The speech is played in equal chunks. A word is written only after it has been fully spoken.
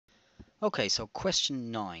Okay, so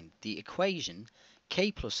question 9. The equation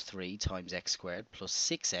k plus 3 times x squared plus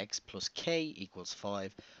 6x plus k equals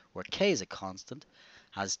 5, where k is a constant,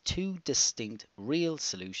 has two distinct real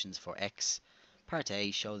solutions for x. Part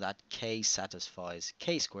A, show that k satisfies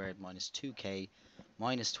k squared minus 2k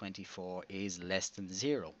minus 24 is less than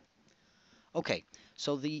 0. Okay,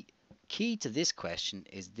 so the key to this question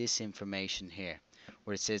is this information here,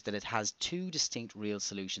 where it says that it has two distinct real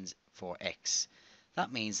solutions for x.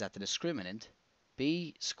 That means that the discriminant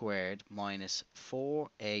b squared minus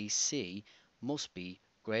 4ac must be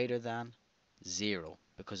greater than 0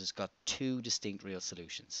 because it's got two distinct real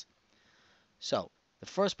solutions. So the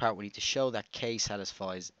first part, we need to show that k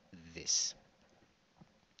satisfies this.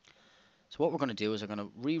 So what we're going to do is we're going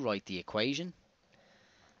to rewrite the equation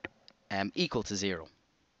equal to 0.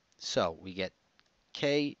 So we get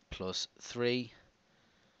k plus 3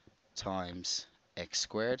 times x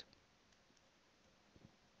squared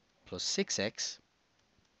plus 6x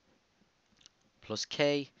plus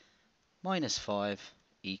k minus 5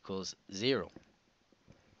 equals 0.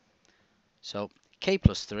 So k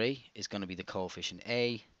plus 3 is going to be the coefficient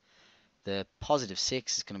a, the positive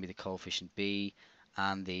 6 is going to be the coefficient b,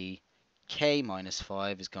 and the k minus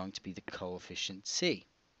 5 is going to be the coefficient c.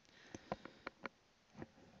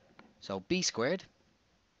 So b squared,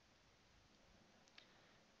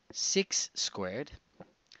 6 squared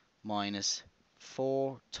minus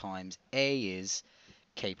 4 times a is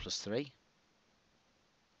k plus 3,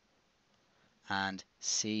 and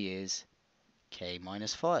c is k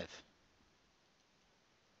minus 5.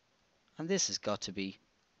 And this has got to be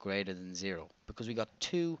greater than 0 because we got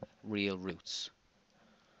two real roots.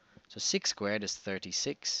 So 6 squared is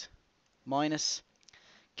 36 minus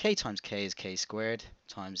k times k is k squared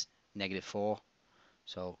times negative 4.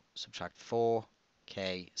 So subtract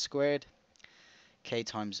 4k squared. K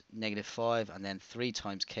times negative 5, and then 3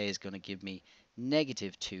 times k is going to give me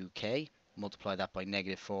negative 2k. Multiply that by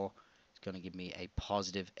negative 4. It's going to give me a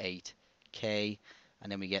positive 8k.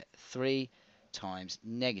 And then we get 3 times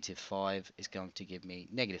negative 5 is going to give me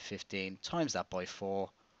negative 15. Times that by 4,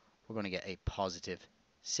 we're going to get a positive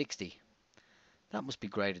 60. That must be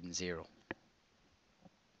greater than 0.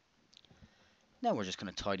 Now we're just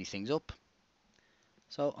going to tidy things up.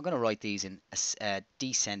 So I'm going to write these in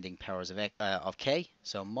descending powers of k.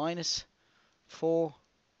 So minus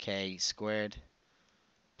 4k squared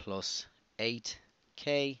plus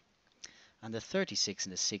 8k, and the 36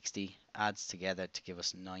 and the 60 adds together to give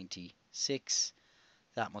us 96.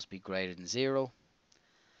 That must be greater than 0.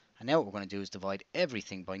 And now what we're going to do is divide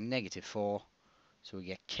everything by negative 4. So we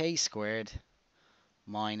get k squared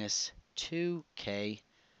minus 2k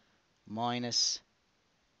minus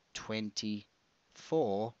 24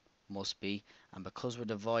 must be, and because we're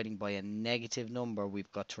dividing by a negative number,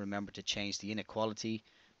 we've got to remember to change the inequality,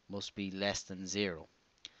 must be less than 0.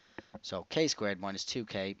 So k squared minus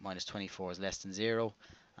 2k minus 24 is less than 0,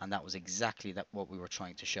 and that was exactly what we were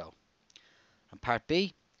trying to show. And part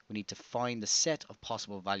B, we need to find the set of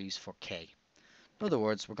possible values for k. In other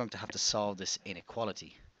words, we're going to have to solve this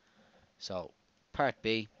inequality. So part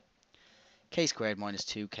B, k squared minus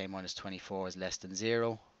 2k minus 24 is less than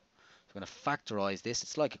 0. So we're going to factorize this.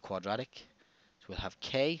 It's like a quadratic. So we'll have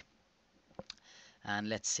k, and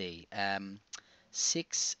let's see,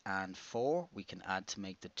 6 and 4 we can add to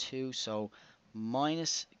make the 2. So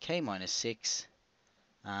minus k minus 6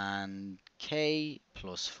 and k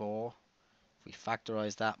plus 4. If we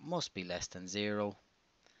factorize that, must be less than 0.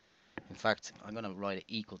 In fact, I'm going to write it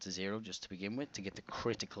equal to 0 just to begin with to get the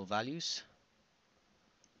critical values.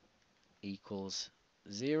 Equals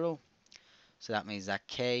 0. So that means that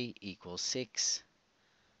k equals 6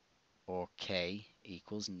 or k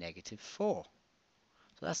equals negative 4.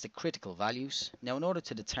 So that's the critical values. Now in order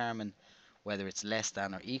to determine whether it's less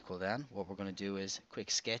than or equal than, what we're going to do is a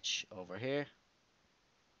quick sketch over here.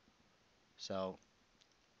 So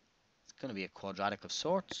it's going to be a quadratic of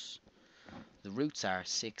sorts. The roots are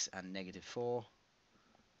 6 and negative 4.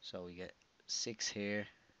 So we get 6 here,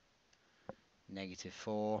 negative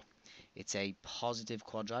 4. It's a positive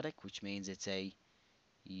quadratic, which means it's a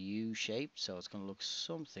U shape. So it's going to look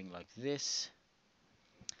something like this.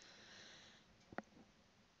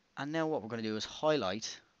 And now what we're going to do is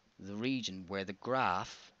highlight the region where the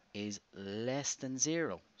graph is less than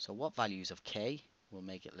 0. So what values of k will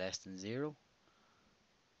make it less than 0?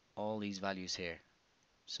 All these values here.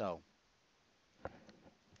 So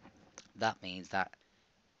that means that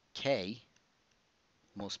k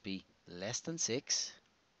must be less than 6,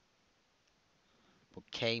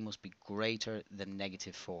 but k must be greater than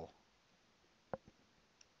negative 4.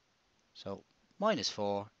 So minus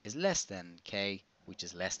 4 is less than k, which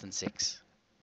is less than 6.